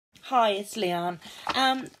Hi, it's Leanne.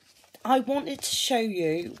 I wanted to show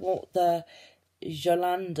you what the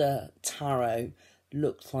Jolanda tarot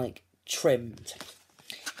looked like trimmed.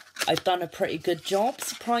 I've done a pretty good job,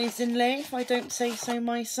 surprisingly, if I don't say so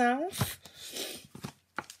myself.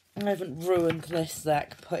 I haven't ruined this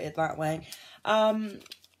deck, put it that way.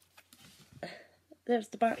 There's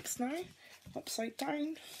the backs now, upside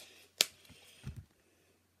down.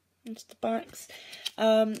 There's the backs.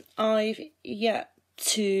 I've yet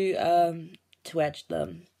to edge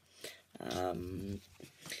them.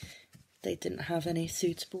 They didn't have any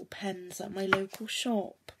suitable pens at my local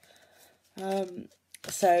shop.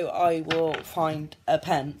 So I will find a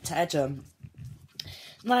pen to edge them.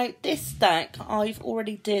 Now, this deck I've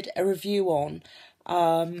already did a review on,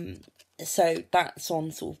 so that's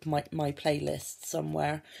on sort of my playlist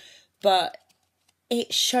somewhere. But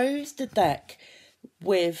it shows the deck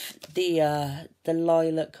with the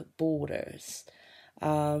lilac borders,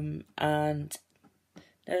 and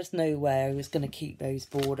there's no way I was going to keep those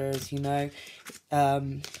borders, you know.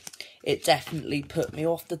 It definitely put me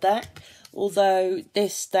off the deck, although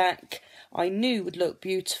this deck I knew would look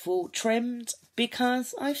beautiful trimmed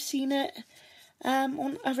because I've seen it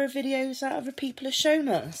on other videos that other people have shown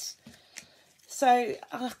us. So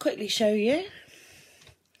I'll quickly show you.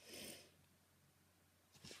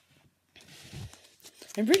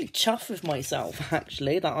 I'm really chuffed with myself,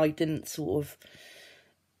 actually, that I didn't sort of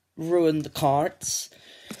ruin the cards,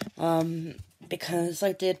 because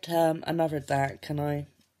I did another deck and I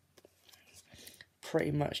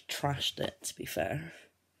pretty much trashed it, to be fair.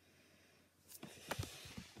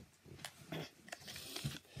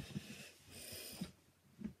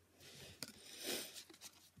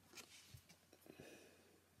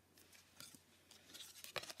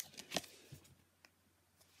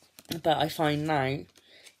 But I find now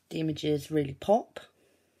the images really pop.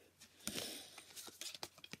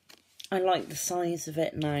 I like the size of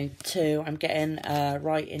it now too. I'm getting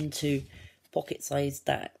right into pocket-sized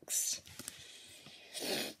decks.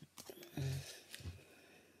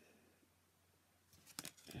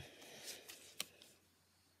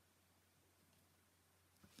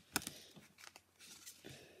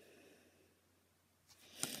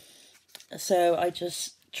 So I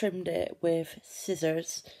just trimmed it with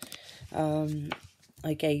scissors.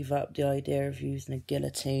 I gave up the idea of using a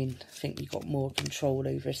guillotine. I think you got more control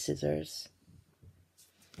over scissors.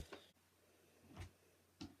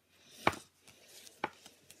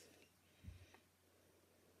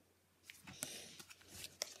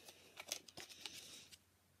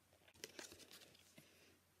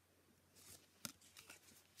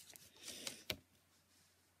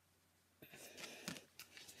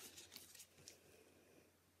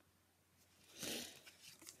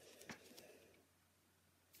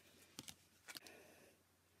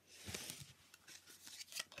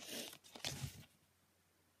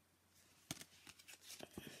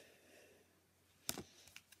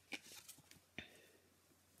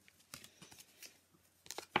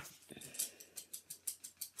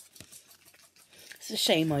 It's a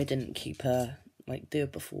shame I didn't keep do a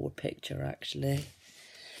before picture, actually.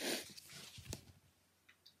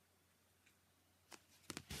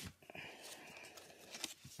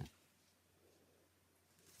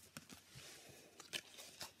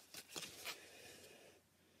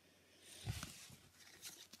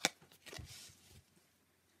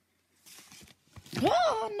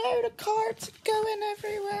 Oh no, the cards are going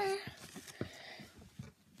everywhere.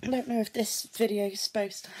 I don't know if this video is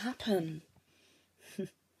supposed to happen.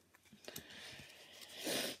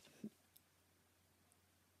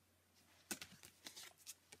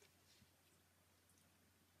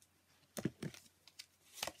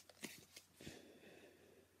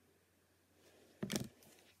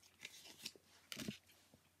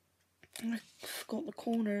 I forgot the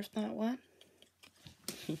corner of that one.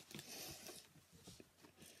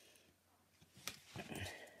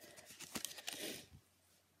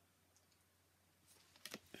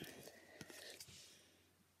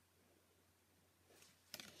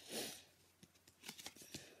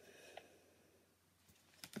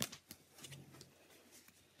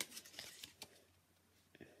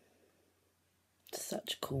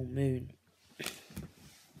 Such a cool moon.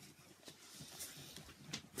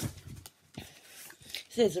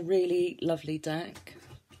 This is a really lovely deck.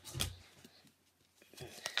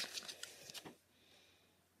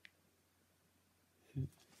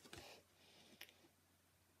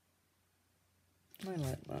 I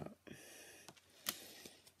like that.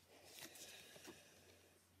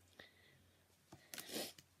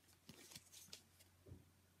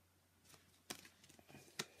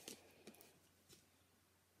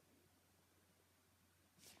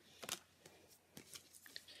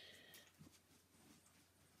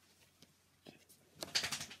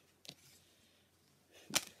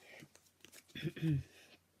 I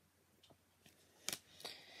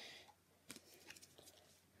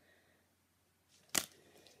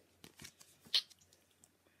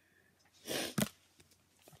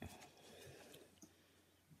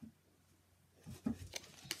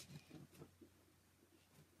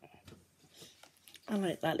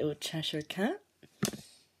like that little Cheshire cat.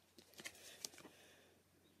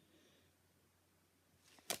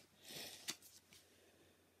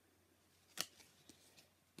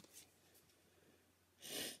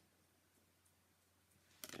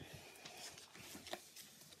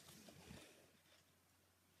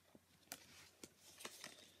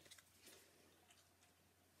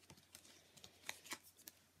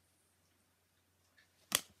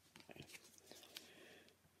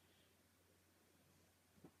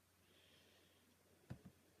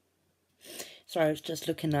 Sorry, I was just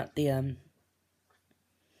looking at the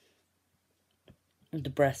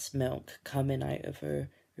breast milk coming out of her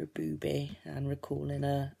boobie and recalling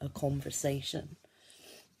a conversation.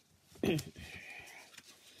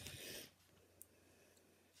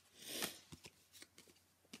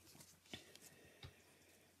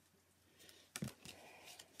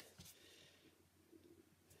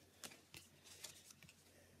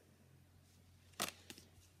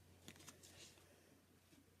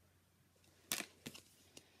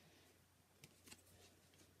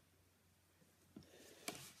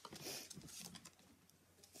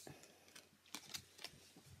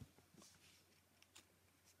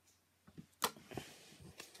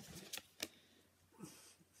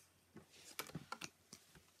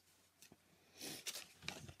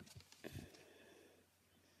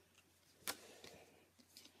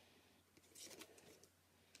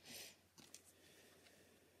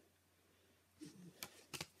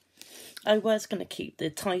 I was going to keep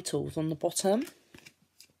the titles on the bottom,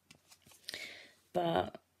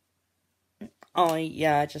 but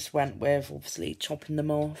I just went with obviously chopping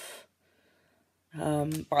them off.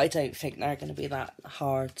 But I don't think they're going to be that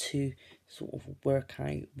hard to sort of work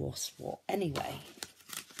out what's what anyway.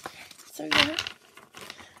 So yeah,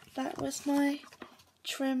 that was my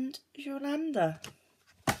trimmed Jolanda.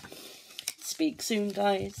 Speak soon,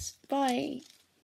 guys. Bye.